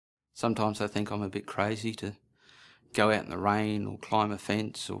Sometimes I think I'm a bit crazy to go out in the rain or climb a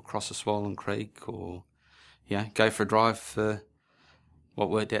fence or cross a swollen creek or, go for a drive for what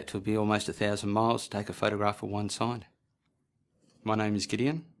worked out to be almost 1,000 miles to take a photograph of one sign. My name is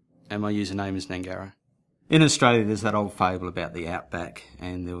Gideon and my username is Nangara. In Australia there's that old fable about the outback,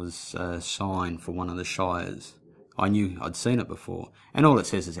 and there was a sign for one of the shires. I knew I'd seen it before, and all it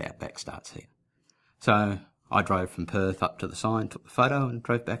says is outback starts here. So I drove from Perth up to the sign, took the photo and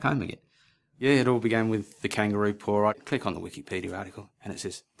drove back home again. Yeah, it all began with the kangaroo paw. I click on the Wikipedia article and it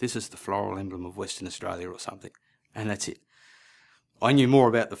says, this is the floral emblem of Western Australia or something. And that's it. I knew more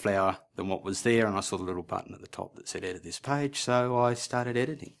about the flower than what was there, and I saw the little button at the top that said edit this page, so I started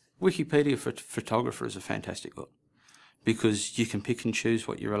editing. Wikipedia for photographer is a fantastic book because you can pick and choose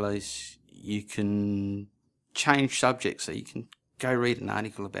what you release. You can change subjects, so you can go read an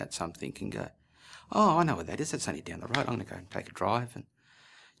article about something and go, oh, I know what that is, that's only down the road, I'm going to go and take a drive and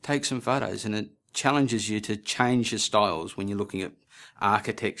take some photos. And it challenges you to change your styles when you're looking at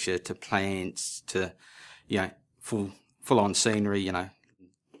architecture, to plants, to, full-on scenery, I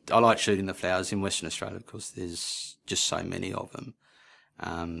like shooting the flowers in Western Australia because there's just so many of them.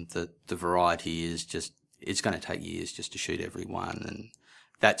 The variety is just, it's going to take years just to shoot every one, and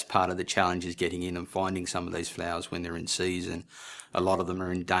that's part of the challenge, is getting in and finding some of these flowers when they're in season. A lot of them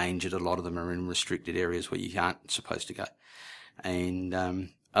are endangered, a lot of them are in restricted areas where you aren't supposed to go. And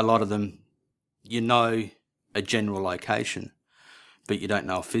a lot of them, a general location, but you don't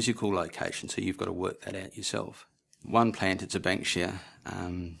know a physical location, so you've got to work that out yourself. One plant, it's a banksia,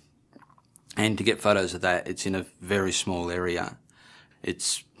 and to get photos of that, it's in a very small area.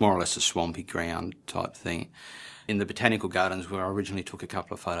 It's more or less a swampy ground type thing. In the botanical gardens where I originally took a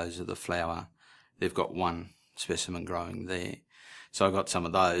couple of photos of the flower, they've got one specimen growing there. So I got some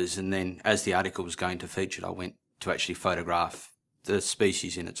of those, and then as the article was going to feature it, I went to actually photograph the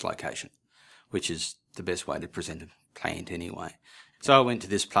species in its location, which is the best way to present a plant anyway. So I went to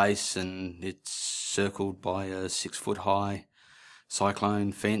this place, and it's circled by a 6-foot-high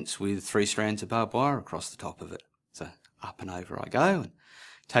cyclone fence with 3 strands of barbed wire across the top of it. So up and over I go and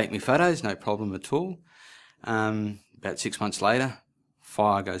take me photos, no problem at all. About 6 months later,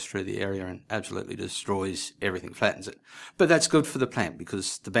 fire goes through the area and absolutely destroys everything, flattens it. But that's good for the plant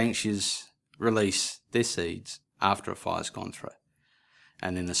because the banksias release their seeds after a fire's gone through.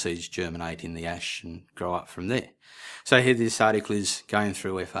 And then the seeds germinate in the ash and grow up from there. So here this article is going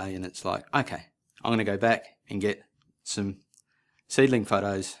through FA, and it's like, okay, I'm going to go back and get some seedling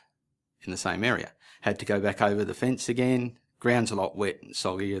photos in the same area. Had to go back over the fence again. Ground's a lot wet and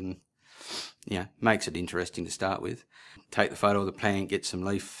soggy, and makes it interesting to start with. Take the photo of the plant, get some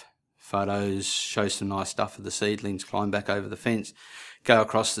leaf photos, show some nice stuff of the seedlings, climb back over the fence, go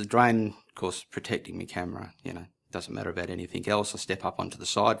across the drain, of course protecting my camera, doesn't matter about anything else. I step up onto the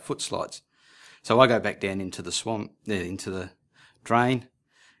side, foot slides. So I go back down into the swamp, into the drain,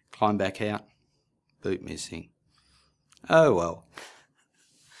 climb back out, boot missing. Oh well.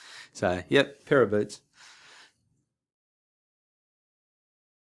 So, yep, pair of boots.